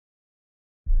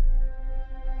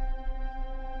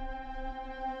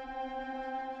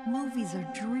Movies are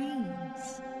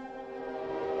dreams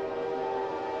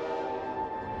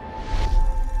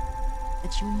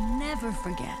that you never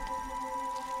forget.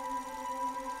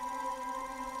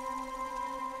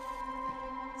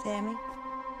 Sammy?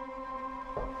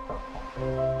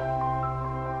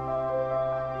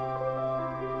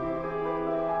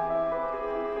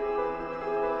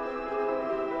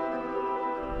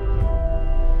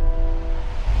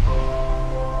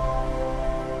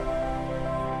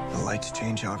 The lights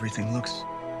change how everything looks.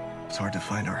 It's hard to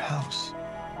find our house.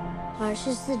 Ours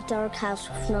is the dark house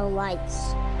with no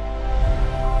lights.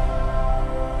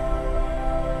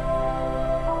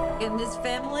 In this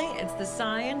family, it's the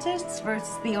scientists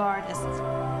versus the artists.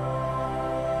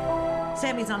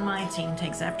 Sammy's on my team,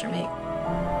 takes after me.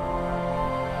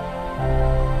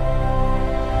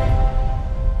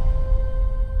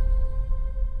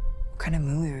 What kind of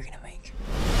movie are we gonna make?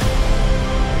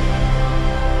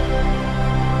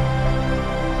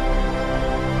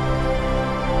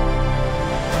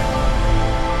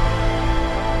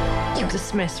 You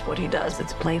dismiss what he does.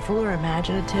 It's playful or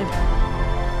imaginative.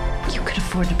 You could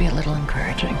afford to be a little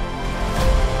encouraging.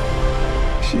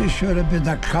 She should have been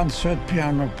a concert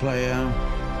piano player.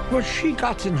 What she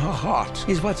got in her heart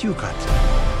is what you got.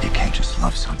 You can't just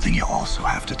love something, you also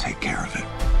have to take care of it.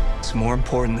 It's more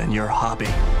important than your hobby.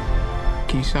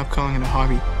 Can you stop calling it a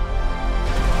hobby?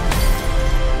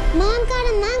 Mom got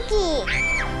a monkey.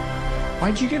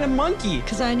 Why'd you get a monkey?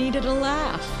 Because I needed a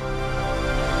laugh.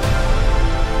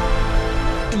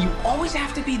 You always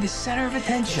have to be the center of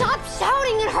attention. Stop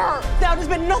shouting at her. That has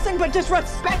been nothing but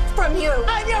disrespect from you.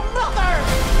 I'm your mother!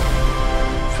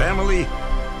 Family,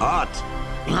 art.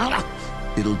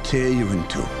 It'll tear you in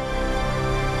two.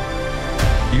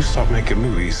 You stop making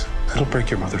movies, it'll break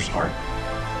your mother's heart.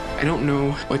 I don't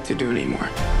know what to do anymore.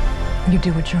 You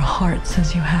do what your heart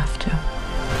says you have to.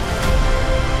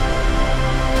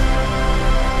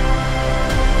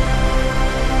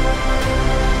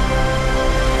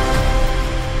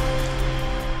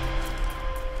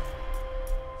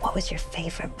 What was your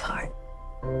favorite part?